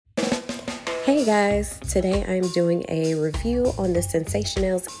Hey guys, today I'm doing a review on the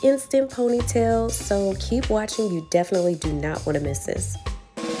Sensationnel's Instant Ponytail, so keep watching, you definitely do not want to miss this.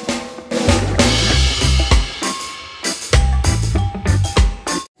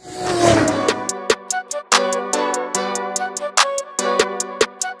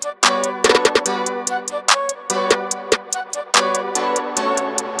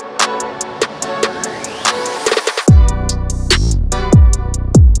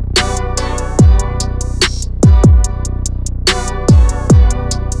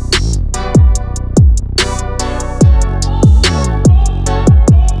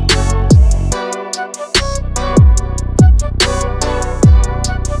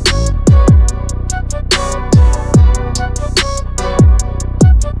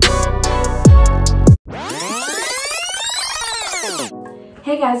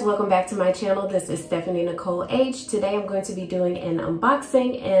 Hey guys, welcome back to my channel. This is StephanieNicoleH. Today I'm going to be doing an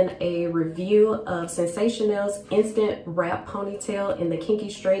unboxing and a review of Sensationnel's Instant Wrap Ponytail in the Kinky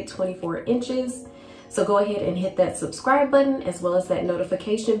Straight 24 inches. So go ahead and hit that subscribe button as well as that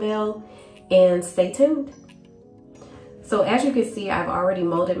notification bell and stay tuned. So as you can see, I've already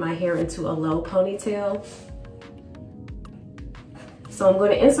molded my hair into a low ponytail. So I'm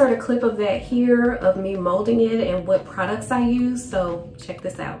going to insert a clip of that here of me molding it and what products I use, so check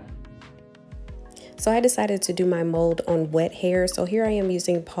this out. So I decided to do my mold on wet hair. So here I am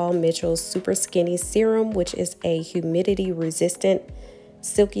using Paul Mitchell's Super Skinny Serum, which is a humidity resistant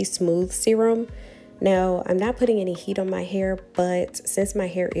silky smooth serum. Now I'm not putting any heat on my hair, but since my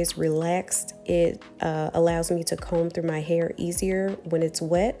hair is relaxed, it allows me to comb through my hair easier when it's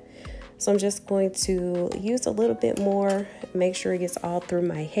wet. So I'm just going to use a little bit more, make sure it gets all through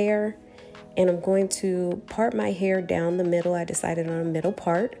my hair. And I'm going to part my hair down the middle. I decided on a middle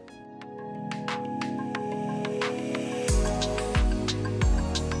part.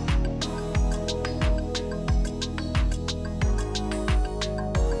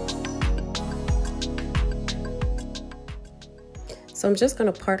 So I'm just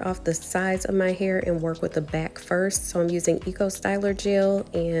going to part off the sides of my hair and work with the back first. So I'm using Eco Styler gel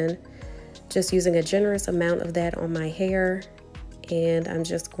and just using a generous amount of that on my hair, and I'm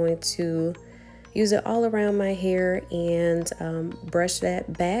just going to use it all around my hair and brush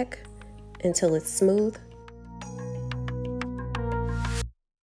that back until it's smooth.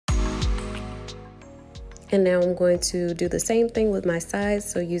 And now I'm going to do the same thing with my sides,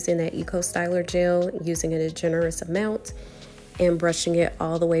 so using that Eco Styler gel, using it a generous amount and brushing it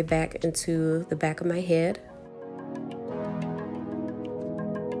all the way back into the back of my head.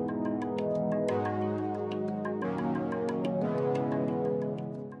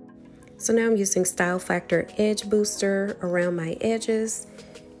 So now I'm using Style Factor Edge Booster around my edges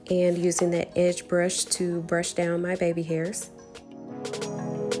and using that edge brush to brush down my baby hairs.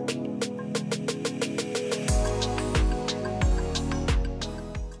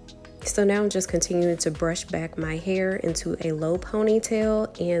 So now I'm just continuing to brush back my hair into a low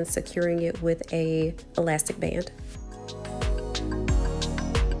ponytail and securing it with an elastic band.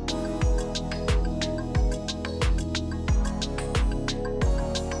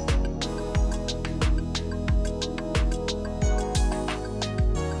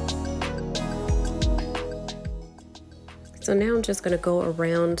 So now I'm just going to go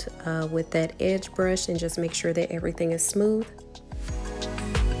around with that edge brush and just make sure that everything is smooth.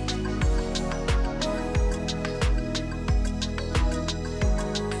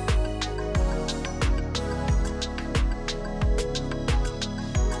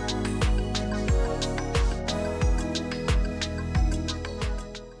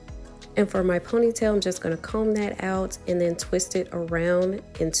 And for my ponytail, I'm just going to comb that out and then twist it around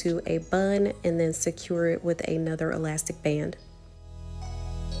into a bun and then secure it with another elastic band.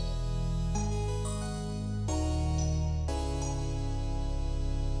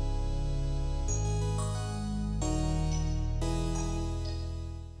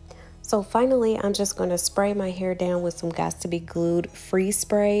 So finally, I'm just going to spray my hair down with some Got to Be Glued Freeze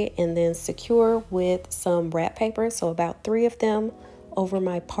Spray and then secure with some wrap paper, so about 3 of them over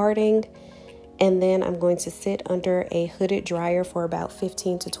my parting, and then I'm going to sit under a hooded dryer for about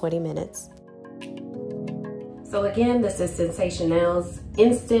 15 to 20 minutes. So again, this is Sensationnel's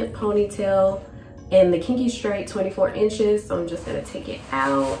Instant Ponytail in the Kinky Straight 24 inches. So I'm just going to take it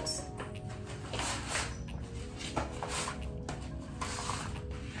out.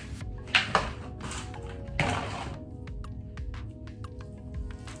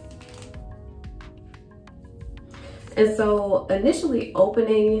 And so initially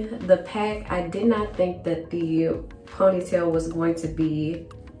opening the pack, I did not think that the ponytail was going to be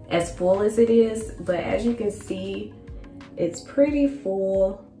as full as it is, but as you can see, it's pretty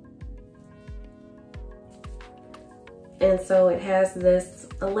full. And so it has this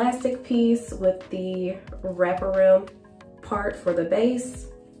elastic piece with the wraparound part for the base,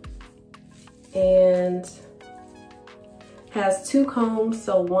 and has 2 combs,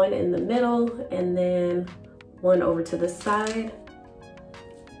 so one in the middle and then one over to the side.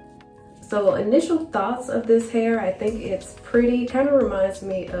 So initial thoughts of this hair, I think it's pretty, kind of reminds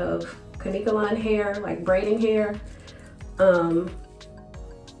me of Canicolon hair, like braiding hair. But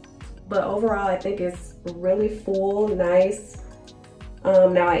overall, I think it's really full, nice.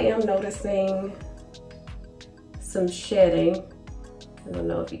 Now I am noticing some shedding. I don't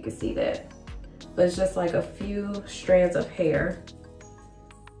know if you can see that, but it's just like a few strands of hair.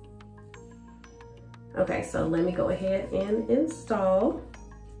 Okay, so let me go ahead and install.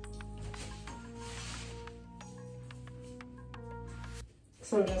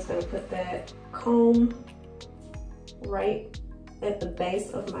 So I'm just gonna put that comb right at the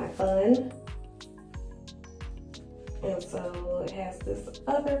base of my bun. And so it has this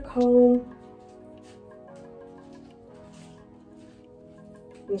other comb.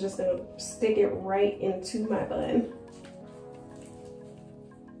 I'm just gonna stick it right into my bun.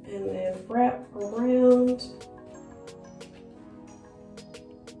 And then wrap around.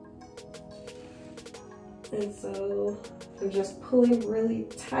 And so I'm just pulling really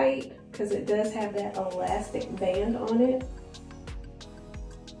tight because it does have that elastic band on it.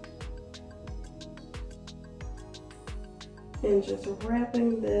 And just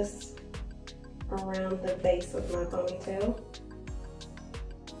wrapping this around the base of my ponytail.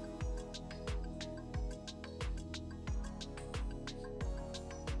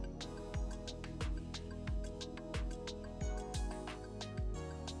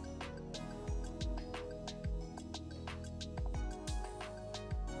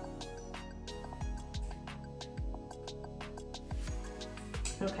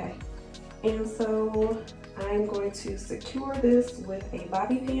 Okay, and so I'm going to secure this with a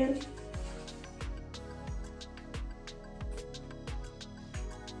bobby pin.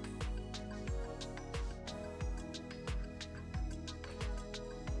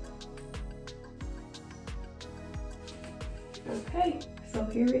 Okay, so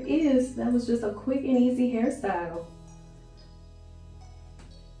here it is. That was just a quick and easy hairstyle.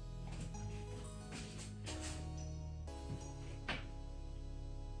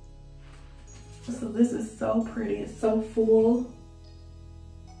 So this is so pretty, it's so full.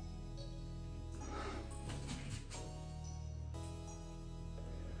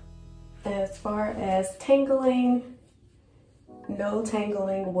 As far as tangling, no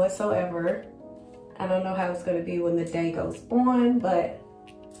tangling whatsoever. I don't know how it's gonna be when the day goes on, but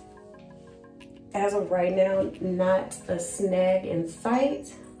as of right now, not a snag in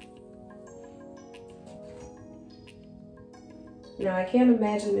sight. Now I can't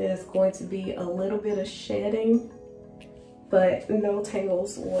imagine there's going to be a little bit of shedding, but no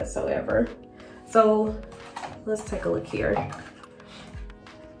tangles whatsoever. So let's take a look here.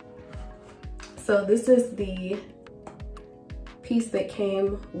 So this is the piece that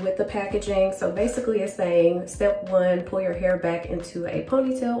came with the packaging. So basically it's saying, step 1, pull your hair back into a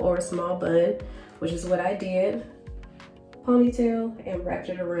ponytail or a small bun, which is what I did. Ponytail and wrapped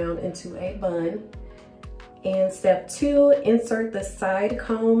it around into a bun. And step 2, insert the side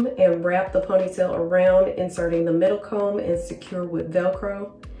comb and wrap the ponytail around, inserting the middle comb and secure with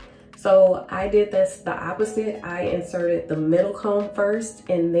Velcro. So I did this the opposite. I inserted the middle comb first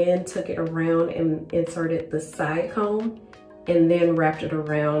and then took it around and inserted the side comb and then wrapped it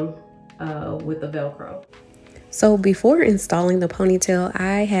around with the Velcro. So before installing the ponytail,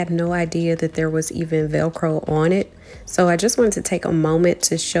 I had no idea that there was even Velcro on it. So I just wanted to take a moment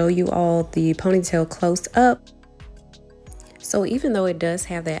to show you all the ponytail close up. So even though it does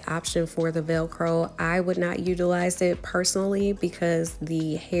have that option for the Velcro, I would not utilize it personally because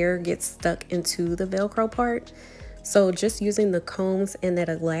the hair gets stuck into the Velcro part. So just using the combs and that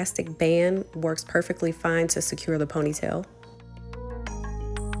elastic band works perfectly fine to secure the ponytail.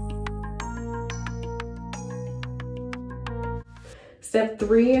 Step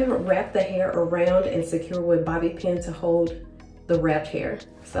 3, wrap the hair around and secure with bobby pin to hold the wrapped hair.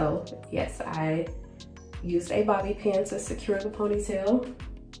 So yes, I used a bobby pin to secure the ponytail.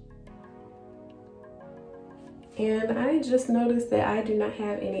 And I just noticed that I do not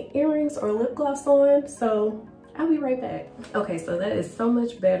have any earrings or lip gloss on, so I'll be right back. Okay, so that is so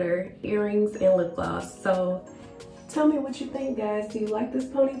much better, earrings and lip gloss. So tell me what you think, guys. Do you like this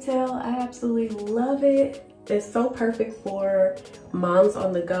ponytail? I absolutely love it. It's so perfect for moms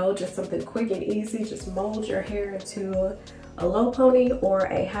on the go, just something quick and easy. Just mold your hair into a low pony or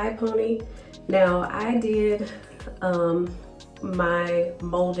a high pony. Now I did my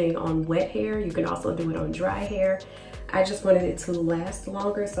molding on wet hair. You can also do it on dry hair. I just wanted it to last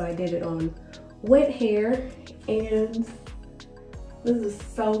longer, so I did it on wet hair, and this is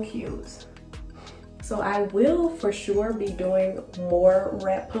so cute. So I will for sure be doing more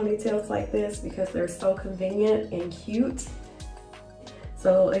wrap ponytails like this because they're so convenient and cute.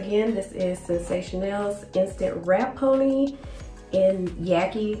 So again, this is Sensationnel's Instant Wrap Pony in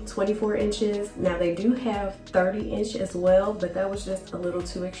Yaki 24 inches. Now they do have 30 inch as well, but that was just a little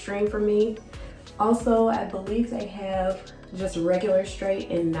too extreme for me. Also, I believe they have just regular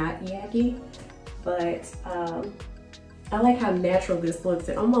straight and not Yaki, but I like how natural this looks.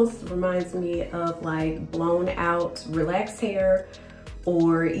 It almost reminds me of like blown out relaxed hair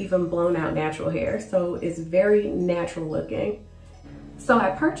or even blown out natural hair. So it's very natural looking. So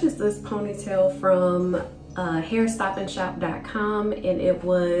I purchased this ponytail from hairstopandshop.com, and it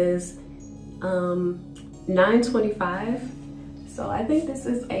was $9.25. So I think this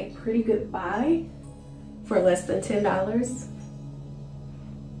is a pretty good buy for less than $10.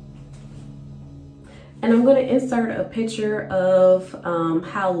 And I'm going to insert a picture of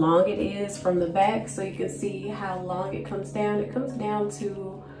how long it is from the back so you can see how long it comes down. It comes down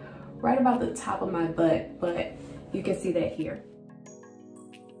to right about the top of my butt, but you can see that here.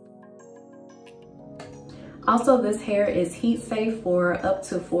 Also, this hair is heat safe for up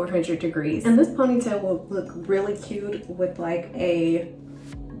to 400 degrees. And this ponytail will look really cute with like a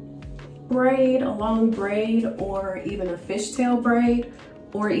braid, a long braid, or even a fishtail braid,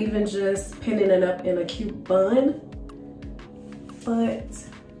 or even just pinning it up in a cute bun. But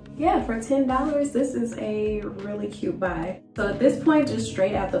yeah, for $10, this is a really cute buy. So at this point, just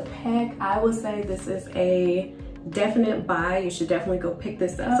straight out the pack, I would say this is a definite buy. You should definitely go pick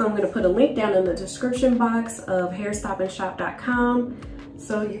this up. So I'm going to put a link down in the description box of hairstopandshop.com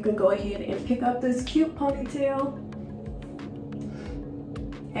so you can go ahead and pick up this cute ponytail.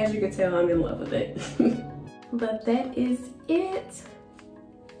 As you can tell, I'm in love with it. But that is it.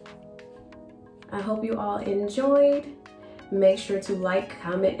 I hope you all enjoyed. Make sure to like,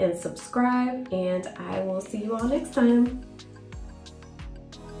 comment, and subscribe, and I will see you all next time.